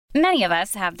Many of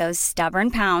us have those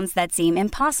stubborn pounds that seem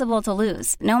impossible to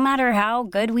lose, no matter how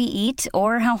good we eat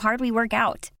or how hard we work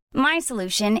out. My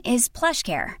solution is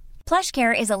PlushCare.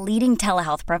 PlushCare is a leading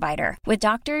telehealth provider with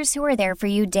doctors who are there for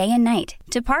you day and night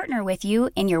to partner with you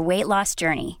in your weight loss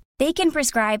journey. They can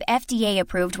prescribe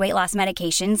FDA-approved weight loss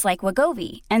medications like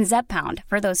Wegovy and Zepbound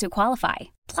for those who qualify.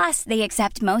 Plus, they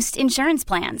accept most insurance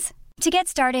plans. To get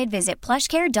started, visit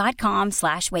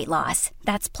plushcare.com/weightloss.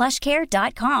 That's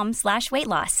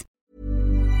plushcare.com/weightloss.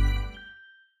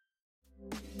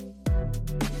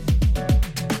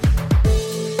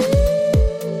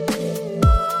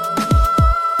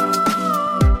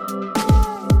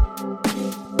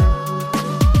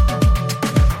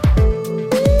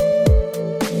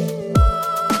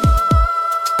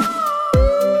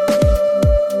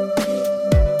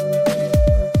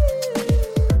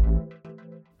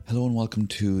 Hello and welcome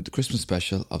to the Christmas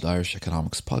special of the Irish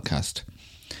Economics Podcast.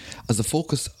 As the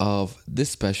focus of this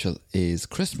special is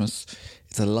Christmas,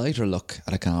 it's a lighter look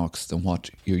at economics than what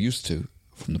you're used to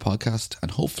from the podcast,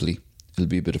 and hopefully it'll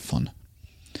be a bit of fun.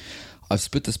 I've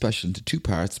split the special into two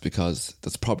parts because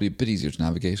that's probably a bit easier to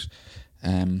navigate.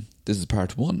 This is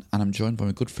part one, and I'm joined by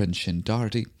my good friend Shane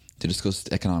Doherty to discuss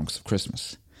the economics of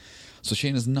Christmas. So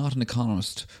Shane is not an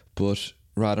economist, but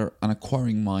rather an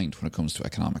acquiring mind when it comes to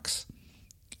economics.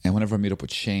 And whenever I meet up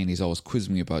with Shane, he's always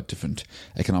quizzing me about different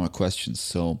economic questions.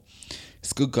 So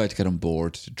it's a good guy to get on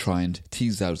board to try and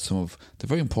tease out some of the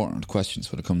very important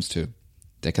questions when it comes to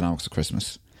the economics of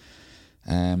Christmas.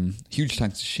 Huge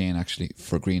thanks to Shane, actually,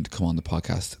 for agreeing to come on the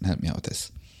podcast and help me out with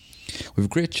this. We have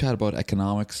a great chat about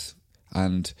economics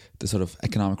and the sort of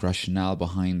economic rationale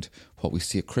behind what we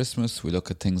see at Christmas. We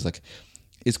look at things like,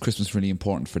 is Christmas really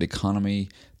important for the economy,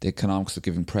 the economics of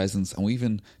giving presents, and we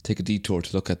even take a detour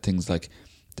to look at things like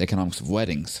the economics of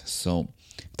weddings. So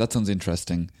if that sounds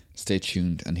interesting, stay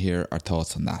tuned and hear our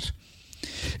thoughts on that.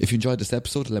 If you enjoyed this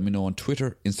episode, let me know on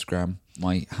Twitter, Instagram.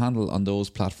 My handle on those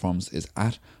platforms is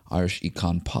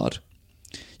 @IrishEconPod.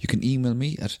 You can email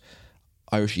me at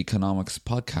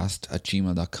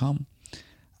irisheconomicspodcast@gmail.com.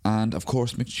 And of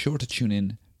course, make sure to tune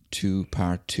in to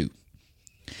part two.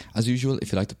 As usual,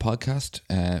 if you like the podcast,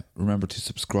 remember to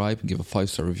subscribe and give a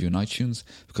 5-star review on iTunes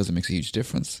because it makes a huge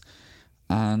difference.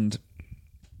 And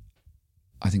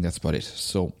I think that's about it.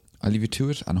 So I'll leave you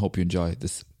to it and hope you enjoy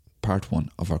this part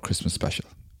one of our Christmas special.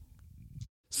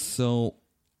 So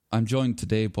I'm joined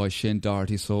today by Shane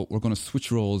Doherty. So we're going to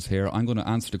switch roles here. I'm going to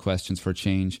answer the questions for a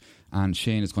change, and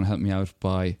Shane is going to help me out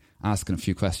by asking a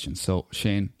few questions. So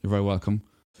Shane, you're very welcome.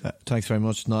 Thanks very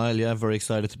much, Niall. Yeah, very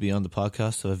excited to be on the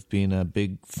podcast. I've been a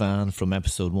big fan from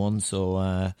episode one.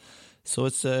 So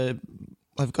it's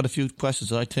I've got a few questions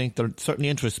that I think that certainly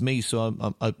interest me,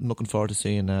 so I'm looking forward to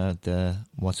seeing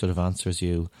what sort of answers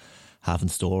you have in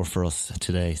store for us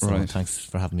today. So right. Thanks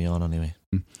for having me on anyway.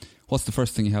 What's the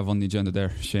first thing you have on the agenda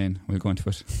there, Shane? We'll go into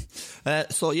it.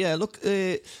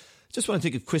 Just when I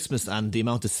think of Christmas and the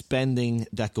amount of spending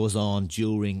that goes on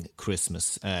during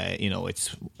Christmas,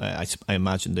 it's I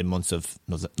imagine the months of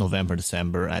November,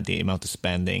 December, the amount of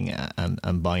spending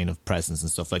and buying of presents and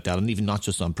stuff like that, and even not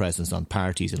just on presents, on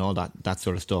parties and all that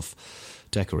sort of stuff,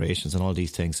 decorations and all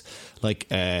these things. Like,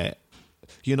 I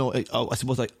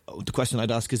suppose the question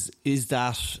I'd ask is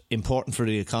that important for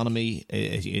the economy?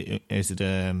 Is it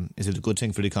a good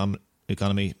thing for the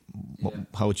economy? Yeah.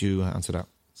 How would you answer that?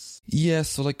 Yeah,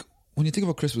 so like, when you think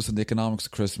about Christmas and the economics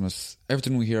of Christmas,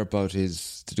 everything we hear about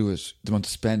is to do with the amount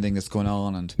of spending that's going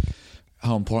on and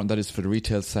how important that is for the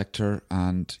retail sector.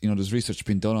 And, there's research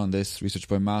being done on this. Research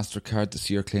by MasterCard this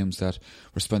year claims that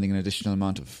we're spending an additional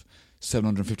amount of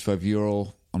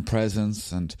 €755 on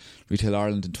presents, and Retail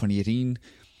Ireland in 2018,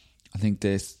 I think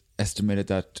they estimated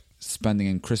that spending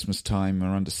in Christmas time,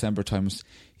 around December time, was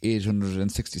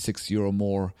 €866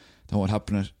 more than what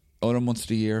happened at other months of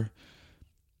the year.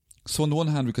 So on the one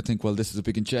hand, we could think, well, this is a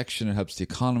big injection, it helps the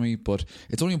economy, but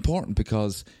it's only important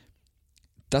because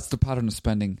that's the pattern of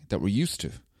spending that we're used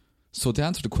to. So to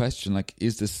answer the question, like,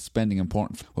 is this spending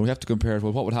important? Well, we have to compare it,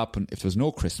 well, what would happen if there was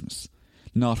no Christmas?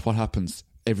 Not what happens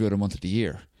every other month of the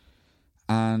year.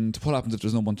 And what happens if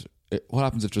there's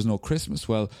no Christmas?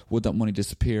 Well, would that money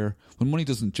disappear? When money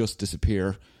doesn't just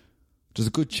disappear, there's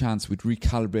a good chance we'd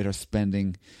recalibrate our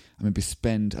spending and maybe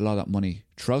spend a lot of that money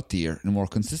throughout the year in a more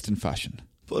consistent fashion.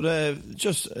 But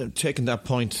just taking that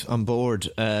point on board,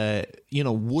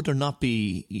 would there not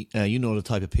be, the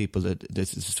type of people that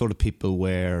this is the sort of people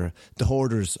where the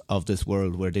hoarders of this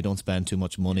world, where they don't spend too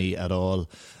much money at all,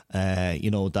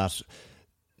 that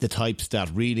the types that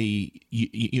really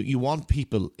you want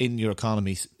people in your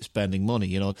economy spending money,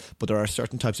 you know, but there are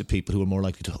certain types of people who are more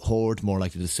likely to hoard, more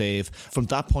likely to save. From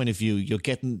that point of view, you're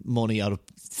getting money out of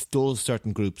those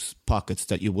certain groups' pockets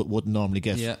that you wouldn't normally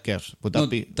get. Would that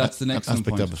be that's the next aspect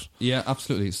point of it? Yeah,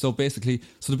 absolutely. So basically,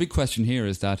 the big question here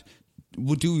is that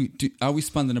are we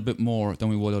spending a bit more than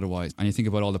we would otherwise? And you think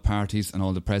about all the parties and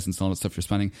all the presents and all the stuff you're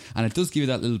spending, and it does give you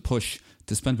that little push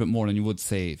to spend a bit more than you would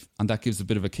save, and that gives a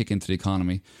bit of a kick into the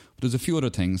economy. But there's a few other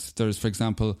things. There's, for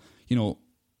example, you know,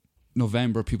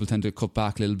 November, people tend to cut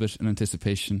back a little bit in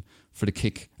anticipation for the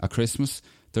kick at Christmas.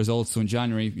 There's also in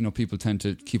January, you know, people tend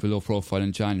to keep a low profile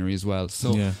in January as well.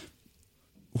 So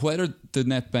whether the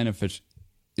net benefit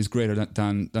is greater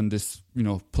than this, you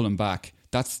know, pulling back,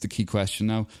 that's the key question.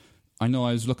 Now, I know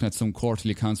I was looking at some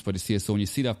quarterly accounts by the CSO, and you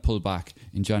see that pull back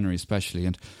in January especially,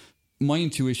 and my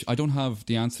intuition, I don't have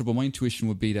the answer, but my intuition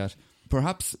would be that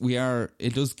perhaps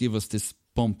it does give us this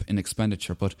bump in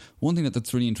expenditure. But one thing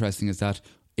that's really interesting is that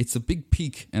it's a big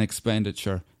peak in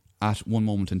expenditure at one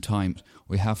moment in time.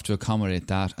 We have to accommodate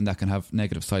that, and that can have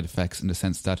negative side effects in the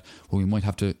sense that we might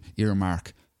have to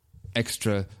earmark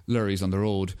extra lorries on the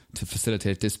road to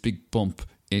facilitate this big bump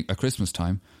at Christmas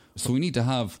time. So we need to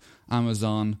have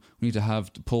Amazon, we need to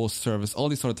have the post service, all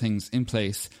these sort of things in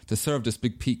place to serve this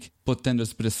big peak, but then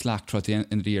there's a bit of slack throughout the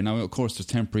end of the year. Now, of course, there's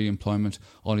temporary employment,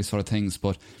 all these sort of things,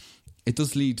 but it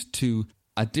does lead to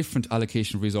a different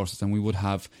allocation of resources than we would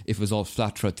have if it was all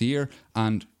flat throughout the year,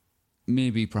 and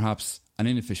maybe perhaps an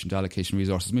inefficient allocation of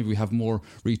resources. Maybe we have more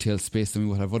retail space than we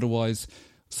would have otherwise.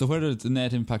 So whether the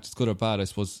net impact is good or bad, I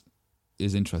suppose,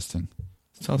 is interesting.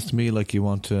 Sounds to me like you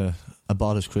want to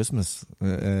abolish Christmas.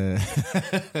 No,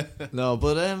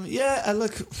 but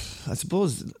look, I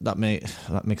suppose that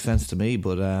makes sense to me.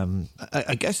 But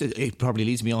I guess it probably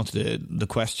leads me on to the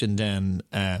question then.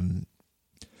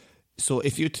 So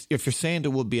if you're saying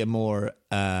there would be a more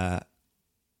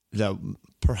that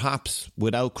perhaps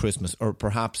without Christmas, or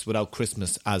perhaps without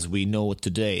Christmas as we know it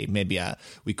today, maybe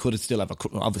we could still have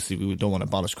obviously we don't want to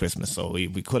abolish Christmas, so we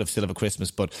could still have a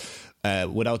Christmas, but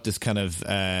without this kind of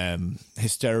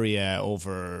hysteria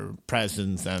over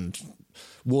presents and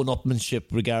one-upmanship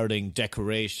regarding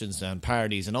decorations and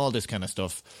parties and all this kind of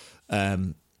stuff.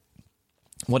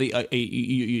 What are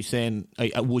you saying?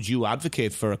 Would you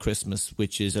advocate for a Christmas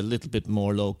which is a little bit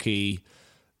more low-key,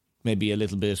 maybe a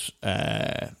little bit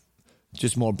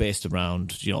just more based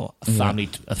around, you know,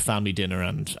 a family dinner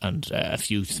and a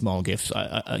few small gifts,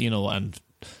 you know, and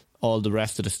all the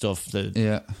rest of the stuff?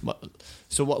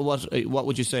 So what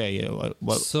would you say?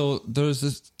 So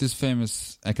there's this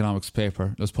famous economics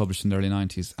paper that was published in the early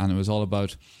 90s, and it was all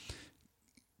about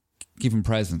giving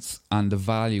presents and the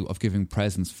value of giving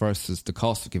presents versus the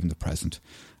cost of giving the present.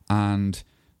 And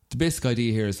the basic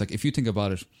idea here is, like, if you think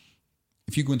about it,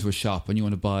 if you go into a shop and you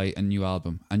want to buy a new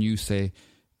album and you say,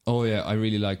 oh yeah, I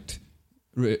really liked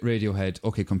Radiohead,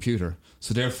 OK Computer,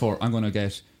 so therefore I'm going to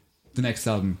get the next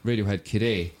album, Radiohead Kid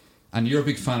A, and you're a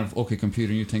big fan of OK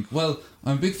Computer, and you think, well,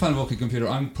 I'm a big fan of OK Computer,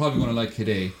 I'm probably going to like Kid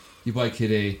A. You buy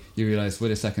Kid A, you realise, wait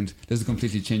a second, there's a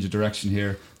completely change of direction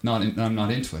here, I'm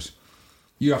not into it.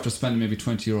 You're after spending maybe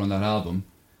 €20 on that album,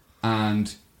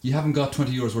 and you haven't got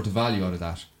 €20 worth of value out of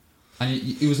that. And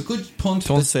it was a good punt.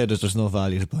 Don't say that there's no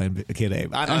value to buying a Kid A.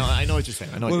 I know what you're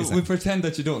saying. We pretend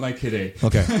that you don't like Kid A.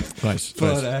 Okay, right.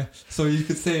 But so you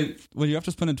could say, well, you're after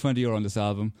spending €20 on this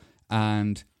album,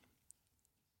 and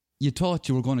you thought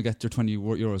you were going to get your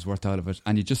 €20 worth out of it,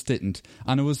 and you just didn't.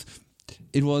 And it was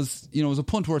you know, it was a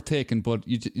punt worth taking, but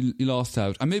you lost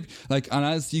out. And maybe and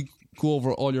as you go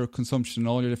over all your consumption,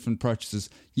 all your different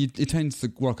purchases, it tends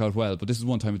to work out well. But this is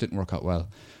one time it didn't work out well.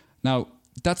 Now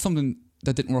that's something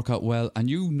that didn't work out well,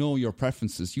 and you know your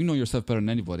preferences, you know yourself better than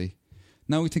anybody.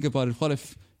 Now we think about it, what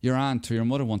if your aunt or your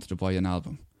mother wanted to buy an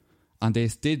album, and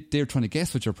they're trying to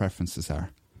guess what your preferences are,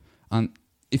 and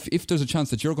if there's a chance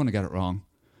that you're going to get it wrong,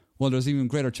 well, there's even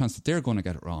greater chance that they're going to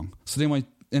get it wrong, so they might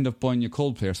end up buying you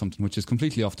Coldplay or something which is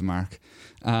completely off the mark,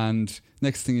 and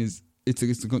next thing is it's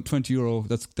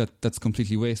 €20 that's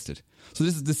completely wasted. So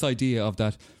this is this idea of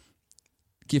that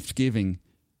gift giving.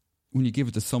 When you give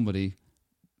it to somebody,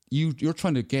 you're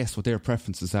trying to guess what their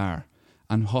preferences are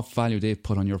and what value they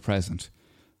put on your present.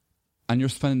 And you're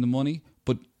spending the money,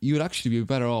 but you would actually be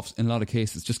better off in a lot of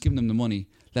cases just giving them the money,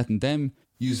 letting them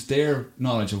use their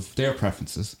knowledge of their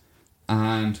preferences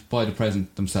and buy the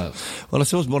present themselves. Well, I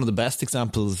suppose one of the best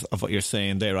examples of what you're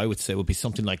saying there, I would say, would be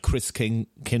something like Kris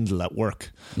Kindle at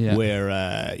work,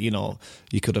 where you know,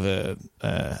 you could have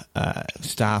a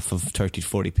staff of 30 to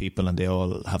 40 people, and they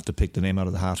all have to pick the name out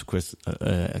of the hat of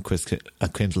Kris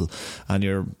Kindle, and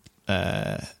you're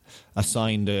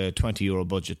assigned a €20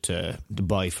 budget to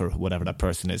buy for whatever that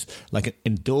person is. Like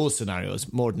in those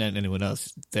scenarios, more than anyone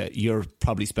else, that you're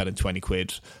probably spending 20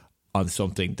 quid on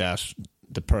something that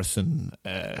the person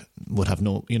would have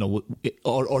no,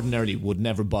 or ordinarily would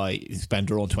never spend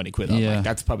their own 20 quid on. Yeah. Like,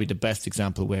 that's probably the best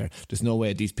example where there's no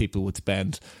way these people would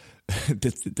spend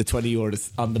the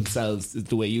 €20 on themselves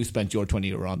the way you spent your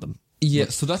 €20 on them. Yeah,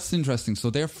 so that's interesting. So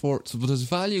therefore, but there's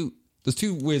value. There's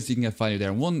two ways you can get value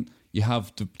there. One, you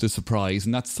have the surprise,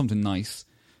 and that's something nice.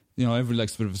 Everybody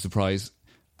likes a bit of a surprise.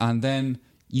 And then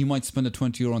you might spend a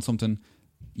 €20 on something.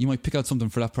 You might pick out something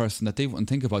for that person that they wouldn't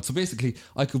think about. So basically,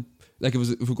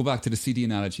 if we go back to the CD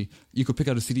analogy, you could pick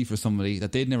out a CD for somebody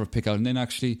that they'd never pick out, and then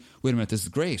actually, wait a minute, this is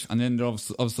great. And then all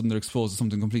of a sudden they're exposed to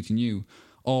something completely new,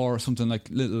 or something like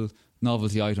little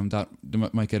novelty item that they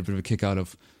might get a bit of a kick out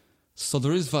of. So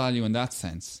there is value in that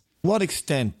sense. What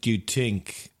extent do you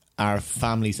think are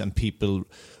families and people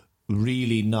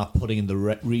really not putting in the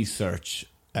research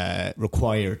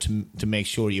required to make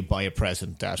sure you buy a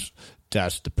present that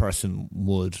the person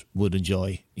would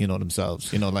enjoy,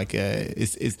 themselves?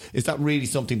 Is that really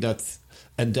something that's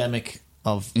endemic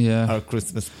of our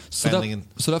Christmas spending?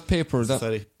 So that paper,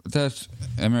 society? that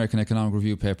American Economic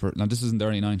Review paper, now this is in the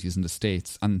early 90s in the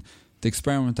States, and the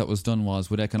experiment that was done was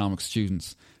with economics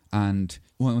students. And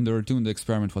when they were doing the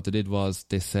experiment, what they did was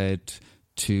they said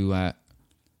to, I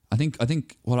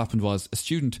think what happened was a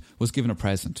student was given a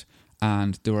present,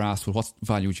 and they were asked, well, what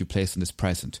value would you place in this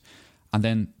present? And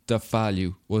then the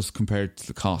value was compared to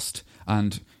the cost,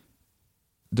 and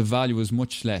the value was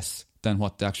much less than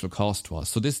what the actual cost was.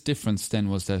 So this difference then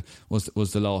was the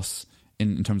loss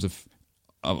in terms of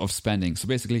spending. So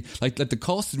basically, like the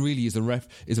cost really is a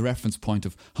reference point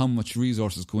of how much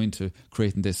resources go into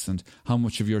creating this, and how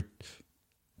much of your,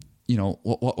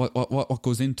 what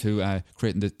goes into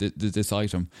creating this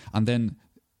item, and then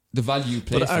the value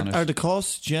placed on it. Are the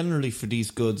costs generally for these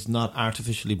goods not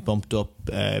artificially bumped up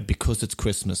because it's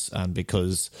Christmas, and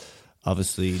because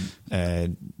obviously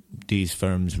these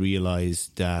firms realise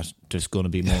that there's going to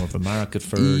be more of a market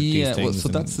for these things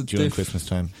during Christmas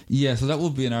time? Yeah, so that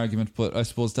would be an argument, but I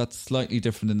suppose that's slightly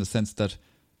different in the sense that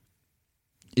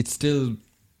it's still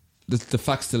the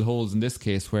fact still holds in this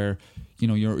case, where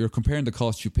you're comparing the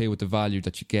cost you pay with the value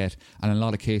that you get, and in a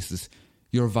lot of cases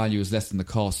your value is less than the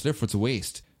cost, therefore it's a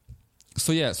waste.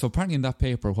 So apparently in that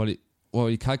paper, what he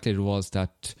calculated was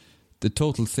that the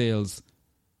total sales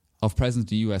of presents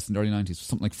in the US in the early 90s was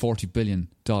something like $40 billion.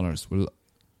 The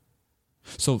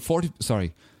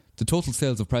total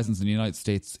sales of presents in the United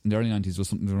States in the early 90s was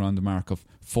something around the mark of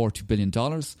 $40 billion.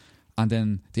 And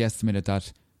then they estimated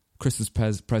that Christmas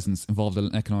presents involved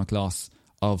an economic loss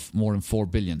of more than $4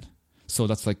 billion. So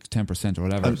that's like 10% or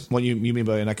whatever. What you mean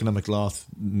by an economic loss,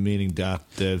 meaning that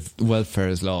the welfare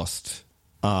is lost.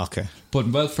 Ah, okay. But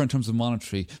welfare in terms of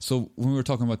monetary. So when we were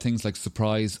talking about things like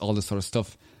surprise, all this sort of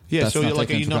stuff. Yeah, so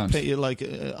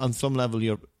on some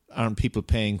level, aren't people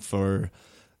paying for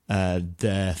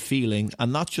the feeling,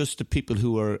 and not just the people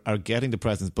who are getting the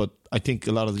presents, but I think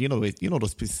a lot of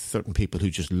those certain people who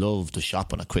just love to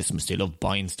shop on a Christmas. They love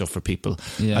buying stuff for people.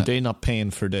 Yeah. Are they not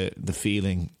paying for the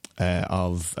feeling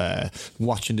of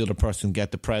watching the other person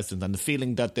get the present, and the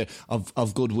feeling that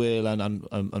of goodwill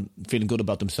and feeling good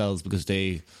about themselves because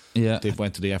they've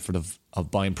went to the effort of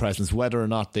buying presents, whether or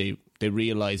not they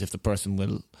realise if the person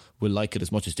will like it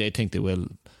as much as they think they will.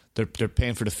 They're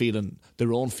paying for the feeling,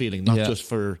 their own feeling, not just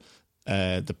for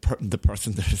the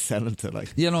person they're selling to.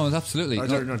 Like, yeah, no, absolutely. Or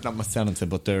they're not much selling to,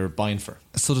 but they're buying for.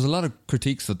 So there's a lot of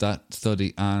critiques of that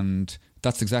study, and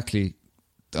that's exactly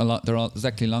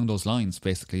along those lines.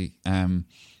 Basically,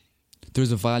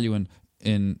 there's a value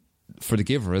in for the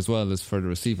giver as well as for the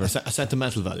receiver. A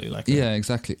sentimental value, like yeah,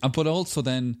 exactly. But also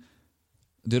then,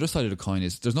 the other side of the coin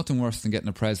is there's nothing worse than getting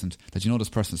a present that this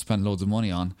person spent loads of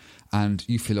money on, and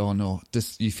you feel, oh no,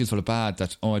 you feel sort of bad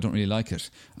that, oh, I don't really like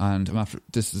it, and a lot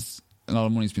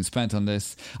of money's been spent on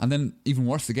this, and then even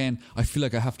worse again, I feel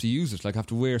like I have to use it, like I have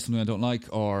to wear something I don't like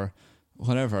or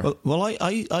whatever. Well,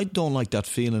 I don't like that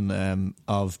feeling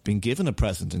of being given a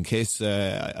present in case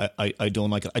I don't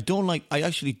like it. I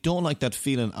actually don't like that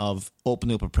feeling of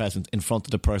opening up a present in front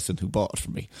of the person who bought it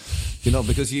for me.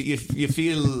 Because you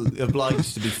feel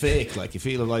obliged to be fake. Like, you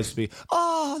feel obliged to be,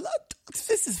 oh,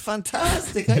 this is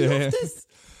fantastic. I love this.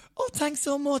 Oh, thanks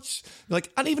so much.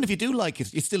 Like, and even if you do like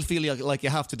it, you still feel like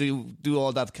you have to do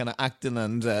all that kind of acting,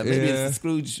 and maybe it's the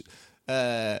Scrooge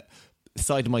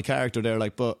side of my character there,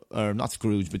 or not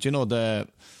Scrooge, but there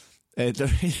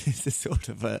is a sort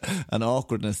of an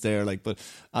awkwardness there, but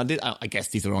I guess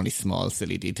these are only small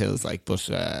silly details, but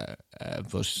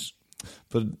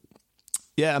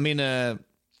yeah, I mean,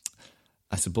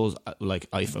 I suppose, like,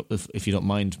 if you don't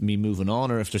mind me moving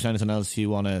on, or if there's anything else you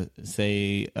want to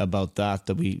say about that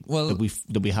we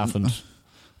haven't.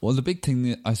 Well, the big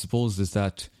thing, I suppose, is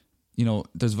that, you know,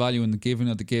 there's value in the giving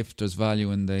of the gift. There's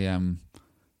value in the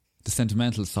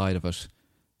sentimental side of it.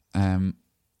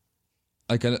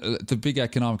 The big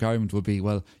economic argument would be,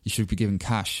 well, you should be given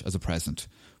cash as a present,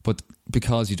 but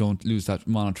because you don't lose that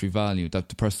monetary value, that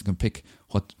the person can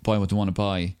buy what they want to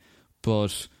buy,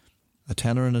 but a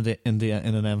tenner in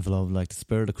an envelope, like the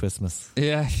spirit of Christmas.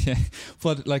 Yeah,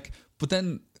 but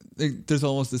then there's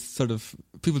always this sort of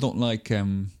people don't like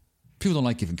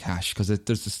giving cash because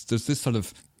there's this sort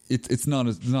of it's not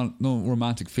no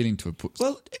romantic feeling to it.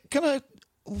 Well, can I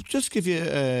just give you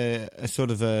a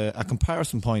sort of a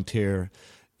comparison point here?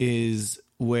 Is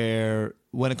where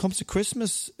when it comes to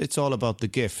Christmas, it's all about the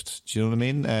gift. Do you know what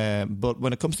I mean? But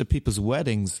when it comes to people's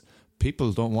weddings,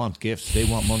 people don't want gifts; they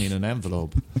want money in an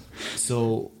envelope.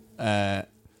 So,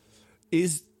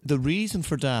 is the reason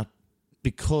for that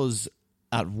because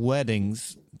at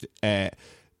weddings,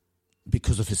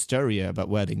 because of hysteria about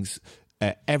weddings,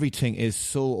 everything is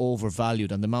so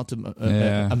overvalued, and the amount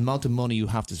of money you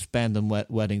have to spend on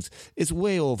weddings is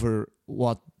way over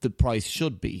what the price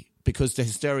should be because the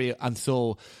hysteria, and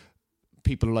so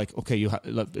people are like, okay,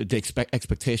 the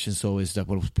expectation so is that,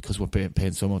 well, because we're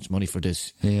paying so much money for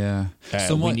this,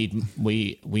 so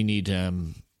we need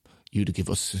you to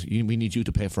give us, we need you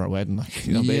to pay for our wedding,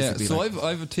 basically. So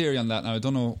I've a theory on that now. I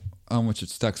don't know how much it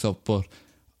stacks up, but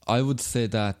I would say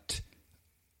that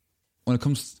when it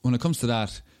comes to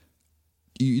that,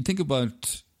 you think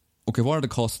about, okay, what are the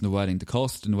costs in the wedding? The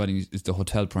cost in the wedding is the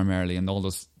hotel primarily, and all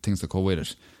those things that go with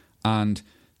it, and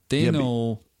they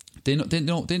know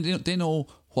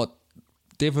what,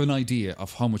 they have an idea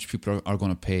of how much people are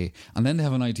going to pay, and then they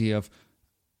have an idea of,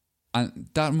 and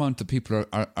that amount that people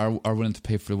are willing to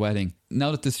pay for the wedding.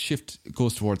 Now that this shift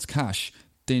goes towards cash,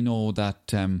 they know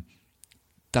that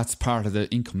that's part of the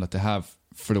income that they have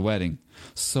for the wedding.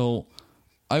 So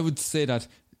I would say that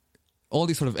all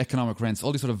these sort of economic rents,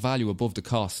 all these sort of value above the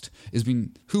cost is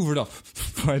being hoovered up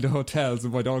by the hotels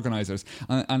and by the organisers,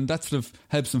 and that sort of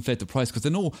helps inflate the price because they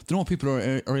know people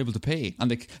are able to pay,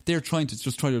 and they're trying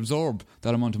to absorb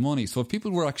that amount of money. So if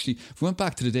we went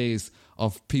back to the days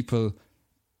of people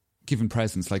giving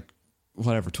presents like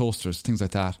whatever, toasters, things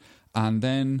like that, and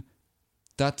then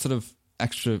that sort of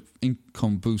extra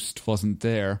income boost wasn't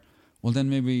there, well then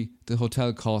maybe the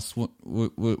hotel costs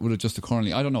would adjust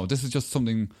accordingly. I don't know. This is just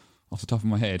something off the top of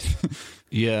my head.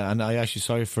 Yeah, and I actually,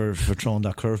 sorry for throwing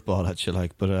that curveball at you,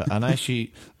 and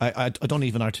actually I don't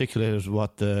even articulate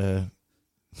what the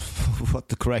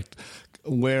correct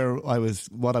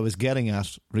what I was getting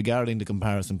at regarding the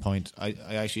comparison point. I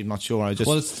actually am not sure.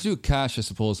 It's to do with cash, I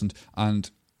suppose, and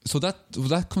so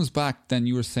that comes back. Then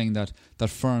you were saying that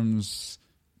firms,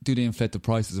 do they inflate the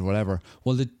prices or whatever?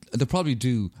 Well, they probably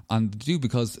do, and they do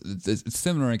because it's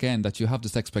similar again, that you have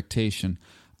this expectation,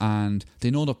 and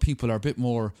they know that people are a bit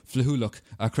more fluhuluk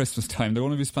at Christmas time. They're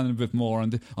going to be spending a bit more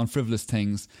on frivolous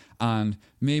things, and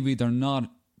maybe they're not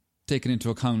taking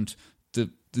into account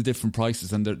the different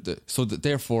prices, and so that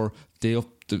therefore they up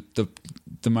the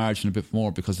margin a bit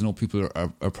more because they know people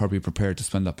are probably prepared to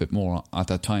spend that bit more at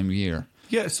that time of year.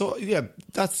 Yeah, so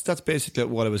that's basically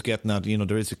what I was getting at. You know,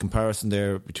 there is a comparison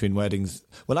there between weddings.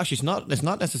 Well, actually, it's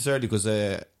not necessarily because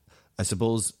I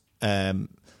suppose there's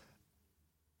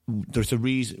a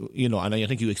reason. You know, and I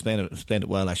think you explained it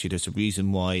well. Actually, there's a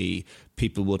reason why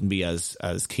people wouldn't be as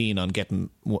keen on getting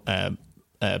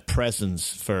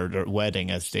presents for their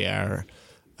wedding as they are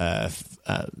at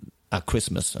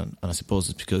Christmas, and I suppose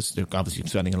it's because they're obviously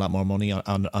spending a lot more money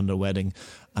on their wedding,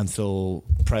 and so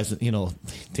present, you know,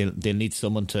 they'll need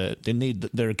they need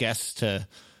their guests to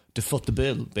foot the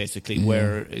bill, basically. Yeah.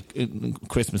 Where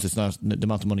Christmas is not, the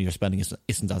amount of money you're spending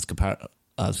isn't as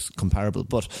comparable.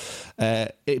 But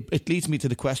it leads me to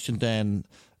the question then.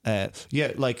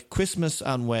 Like Christmas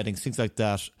and weddings, things like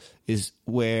that, is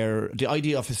where the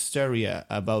idea of hysteria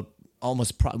about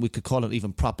almost we could call it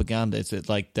even propaganda. It's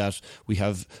like that we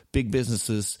have big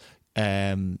businesses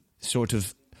sort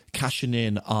of cashing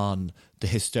in on the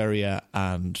hysteria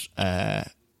and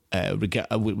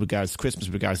with regards to Christmas,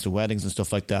 with regards to weddings and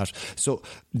stuff like that. So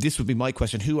this would be my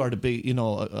question: who are the big? You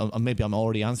know, maybe I'm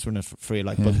already answering it for you,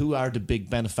 but who are the big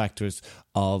benefactors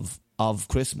of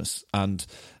Christmas? And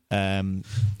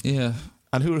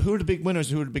and who are the big winners?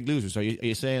 Who are the big losers? Are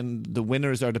you saying the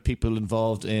winners are the people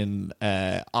involved in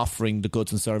offering the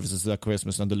goods and services at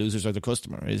Christmas, and the losers are the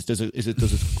customer? Does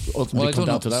it ultimately come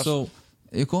down to that? So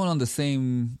you're going on the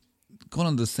same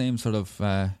sort of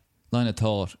line of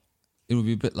thought. It would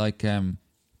be a bit like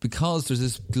because there's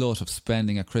this glut of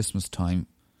spending at Christmas time,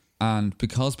 and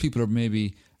because people are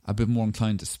maybe a bit more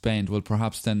inclined to spend, well,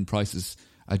 perhaps then prices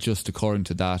adjust according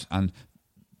to that, and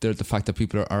the fact that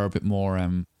people are a bit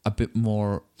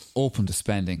more open to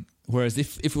spending. Whereas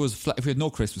if it was flat, if we had no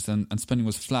Christmas and spending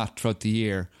was flat throughout the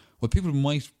year, well, people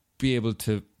might be able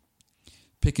to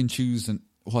pick and choose and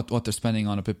what they're spending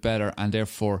on a bit better, and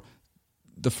therefore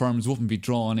the firms wouldn't be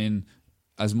drawn in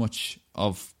as much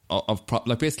of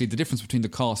like basically the difference between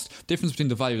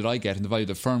the value that I get and the value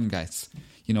the firm gets.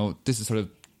 You know, this is sort of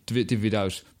divvied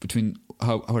out between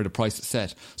where the price is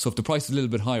set. So if the price is a little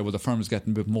bit higher, well, the firm is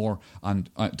getting a bit more, and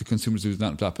the consumers lose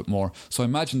that bit more. So I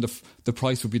imagine the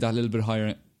price would be that little bit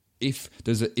higher if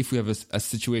we have a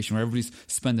situation where everybody's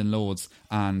spending loads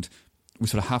and we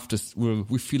sort of have to.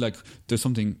 We feel like there's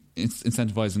something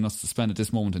incentivizing us to spend at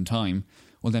this moment in time.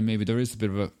 Well, then maybe there is a bit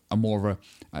of a more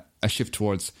of a shift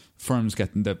towards firms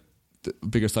getting the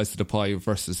bigger slice of the pie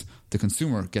versus the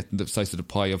consumer getting the slice of the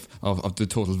pie of the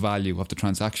total value of the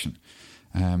transaction.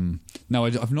 Now,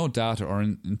 I've no data or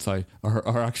insight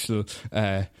or actual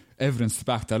evidence to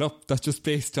back that up. That's just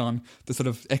based on the sort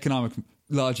of economic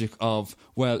logic of,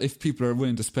 well, if people are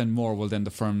willing to spend more, well, then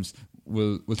the firms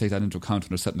will take that into account when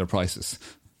they're setting their prices.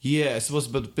 Yeah, I suppose,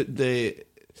 but the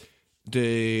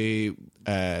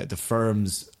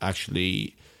firms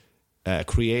actually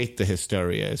create the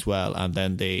hysteria as well, and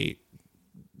then they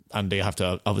have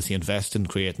to obviously invest in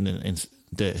creating in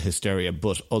the hysteria,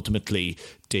 but ultimately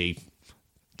they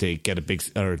get a big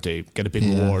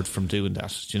reward from doing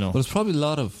that. You know, but it's probably a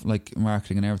lot of like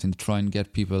marketing and everything to try and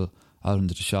get people out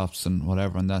into the shops and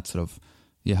whatever, and that sort of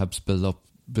helps build up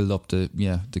the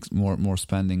more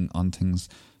spending on things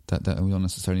that we don't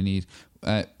necessarily need.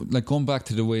 Like going back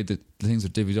to the way that the things are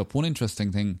divvied up, one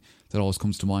interesting thing that always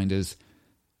comes to mind is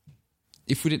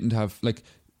if we didn't have, like,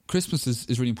 Christmas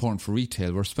is really important for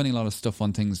retail. We're spending a lot of stuff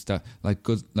on things that like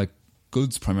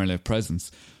goods primarily, like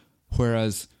presents,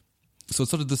 whereas so it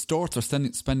sort of distorts our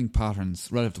spending patterns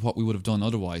relative to what we would have done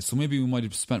otherwise. So maybe we might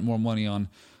have spent more money on,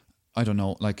 I don't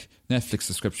know, like Netflix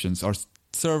subscriptions or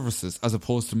services as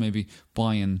opposed to maybe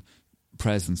buying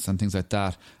presents and things like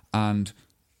that. And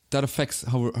that affects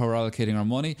how we're allocating our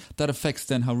money. That affects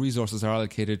then how resources are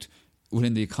allocated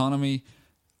within the economy.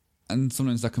 And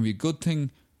sometimes that can be a good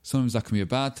thing, sometimes that can be a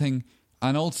bad thing.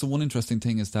 And also one interesting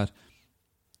thing is that,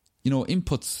 you know,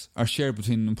 inputs are shared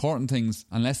between important things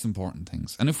and less important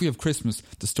things. And if we have Christmas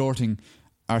distorting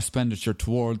our expenditure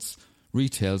towards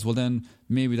retails, well then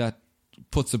maybe that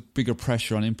puts a bigger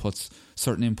pressure on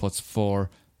certain inputs for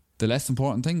the less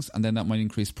important things, and then that might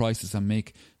increase prices and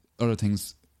make other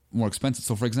things more expensive.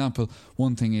 So for example,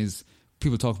 one thing is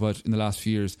people talk about in the last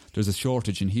few years there's a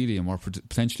shortage in helium, or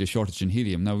potentially a shortage in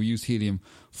helium. Now we use helium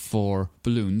for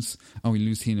balloons and we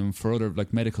use helium for other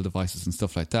like medical devices and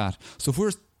stuff like that. So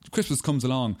if Christmas comes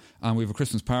along and we have a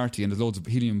Christmas party and there's loads of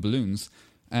helium balloons,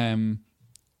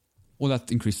 well,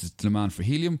 that increases the demand for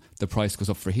helium. The price goes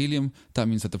up for helium. That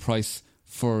means that the price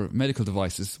for medical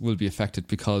devices will be affected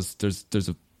because there's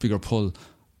a bigger pull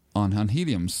on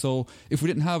helium. So if we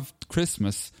didn't have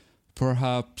Christmas,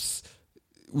 perhaps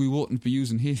we wouldn't be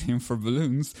using helium for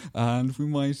balloons, and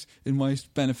it might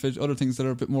benefit other things that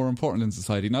are a bit more important in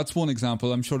society. Now, that's one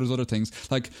example. I'm sure there's other things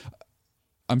like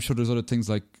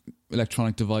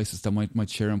electronic devices that might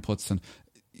share inputs, and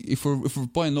if we're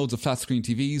buying loads of flat screen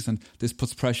TVs and this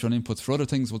puts pressure on inputs for other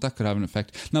things, well, that could have an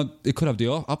effect. Now, it could have the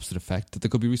opposite effect, that there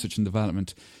could be research and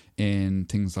development in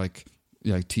things like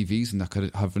TVs, and that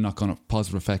could have knock-on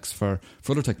positive effects for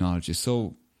other technologies.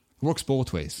 So it works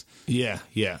both ways. Yeah.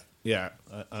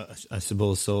 I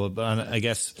suppose so. But I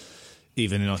guess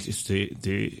even just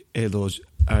the age-old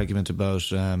argument about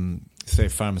say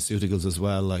pharmaceuticals as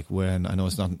well. Like when I know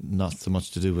it's not so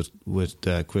much to do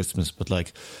with Christmas, but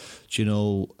like, you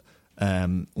know,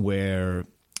 where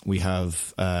we have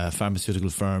pharmaceutical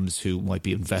firms who might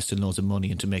be investing loads of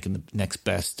money into making the next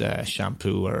best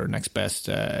shampoo or next best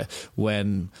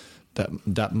when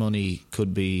that money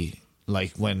could be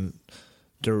like when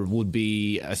there would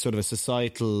be a sort of a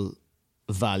societal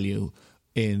value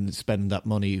in spending that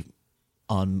money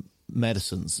on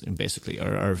medicines, basically,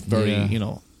 or very, you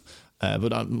know.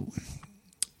 But I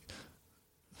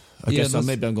guess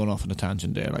maybe I'm going off on a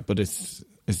tangent there. Like, but is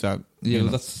that? Yeah,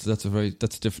 that's a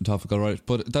different topic, all right.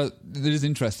 But it is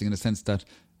interesting in the sense that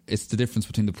it's the difference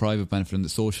between the private benefit and the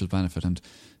social benefit, and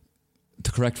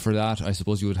to correct for that, I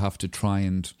suppose you would have to try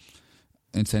and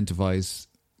incentivize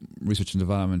research and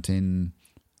development in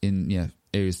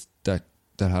areas that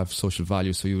have social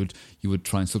value. So you would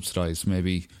try and subsidize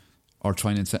maybe, or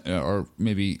try and or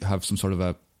maybe have some sort of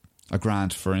a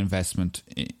grant for investment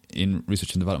in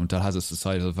research and development that has a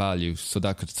societal value. So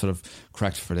that could sort of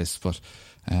correct for this. But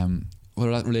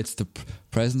Well, that relates to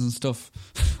presents and stuff.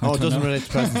 Oh, it doesn't relate to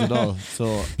presents at all.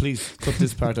 So please cut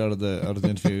this part out of the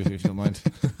interview if you don't mind.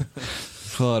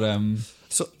 But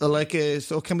so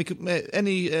can we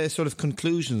any sort of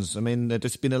conclusions? I mean,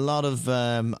 there's been a lot of,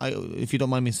 if you don't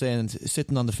mind me saying,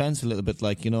 sitting on the fence a little bit.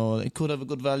 Like, you know, it could have a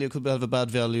good value, it could have a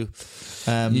bad value.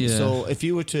 So if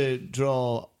you were to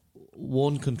draw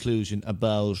one conclusion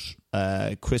about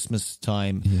Christmas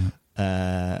time,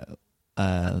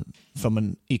 from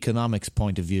an economics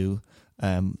point of view,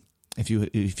 if you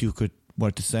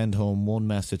were to send home one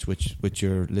message with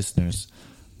your listeners,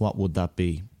 what would that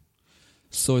be?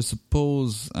 So I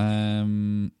suppose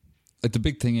the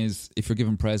big thing is, if you're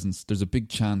given presents, there's a big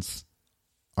chance,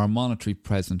 or a monetary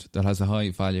present that has a high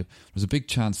value, there's a big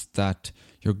chance that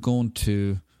you're going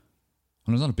to, well,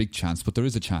 there's not a big chance, but there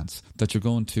is a chance that you're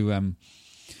going to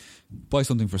buy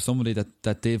something for somebody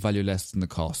that they value less than the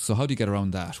cost. So how do you get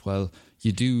around that? Well,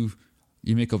 you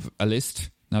make up a list.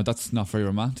 Now, that's not very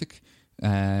romantic.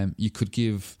 You could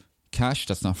give cash.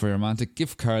 That's not very romantic.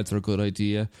 Gift cards are a good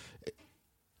idea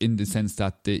in the sense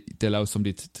that they allow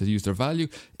somebody to use their value.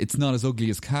 It's not as ugly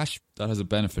as cash. That has a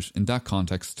benefit in that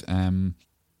context.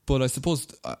 But I suppose,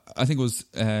 I think it was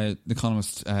the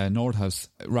economist Nordhaus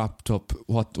wrapped up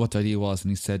what the idea was,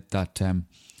 and he said that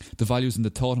the value is in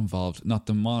the thought involved, not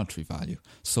the monetary value.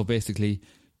 So basically,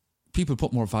 people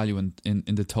put more value in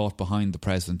the thought behind the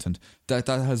present, and that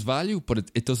has value,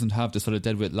 but it doesn't have the sort of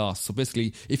deadweight loss. So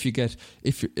basically, if you're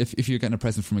getting a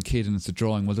present from a kid and it's a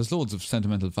drawing, well, there's loads of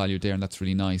sentimental value there, and that's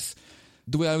really nice.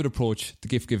 The way I would approach the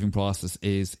gift giving process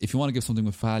is, if you want to give something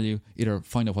with value, either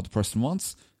find out what the person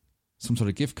wants, some sort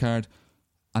of gift card,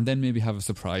 and then maybe have a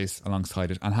surprise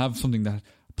alongside it, and have something that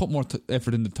put more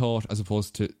effort in the thought as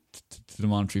opposed to the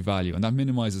monetary value, and that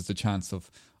minimises the chance of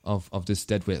this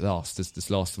deadweight loss, this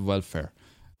loss of welfare.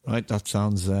 Right, that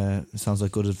sounds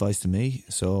like good advice to me.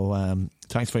 So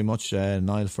thanks very much,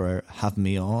 Niall, for having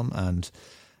me on and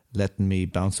letting me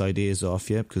bounce ideas off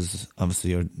you, because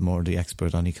obviously you're more the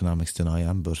expert on economics than I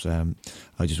am. But I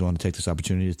just want to take this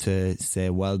opportunity to say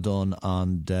well done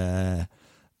on the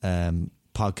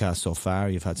podcast so far.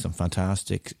 You've had some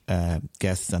fantastic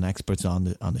guests and experts on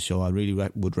the show. I really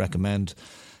would recommend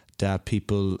that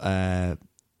people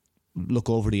look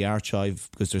over the archive,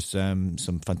 because there's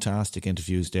some fantastic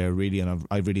interviews there, really, and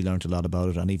I really learned a lot about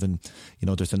it. And even, you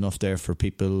know, there's enough there for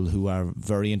people who are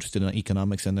very interested in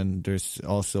economics, and then there's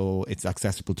also, it's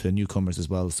accessible to newcomers as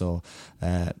well. So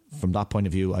from that point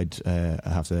of view, I'd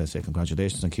have to say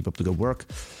congratulations and keep up the good work,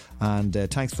 and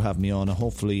thanks for having me on. And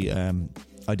hopefully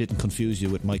I didn't confuse you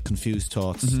with my confused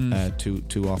thoughts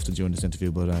too often during this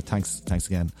interview, but thanks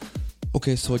again.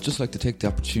 Okay, so I'd just like to take the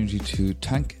opportunity to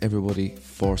thank everybody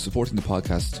for supporting the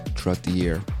podcast throughout the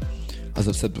year. As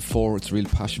I've said before, it's a real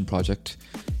passion project,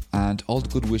 and all the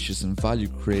good wishes and value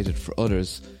created for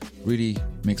others really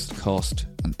makes the cost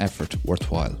and effort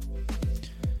worthwhile.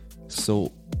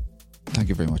 So thank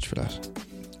you very much for that.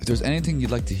 If there's anything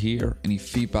you'd like to hear, any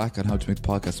feedback on how to make the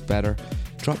podcast better,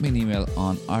 drop me an email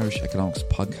on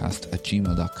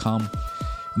irisheconomicspodcast@gmail.com.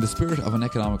 In the spirit of an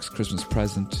economics Christmas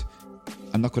present,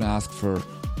 I'm not going to ask for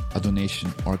a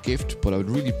donation or a gift, but I would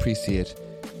really appreciate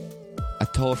a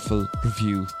thoughtful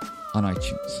review on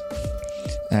iTunes.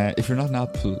 If you're not an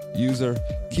Apple user,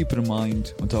 keep it in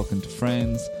mind when talking to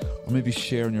friends, or maybe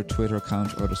share on your Twitter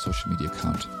account or other social media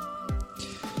account.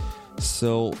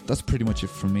 So that's pretty much it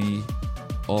for me.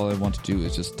 All I want to do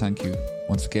is just thank you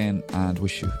once again and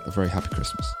wish you a very happy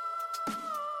Christmas.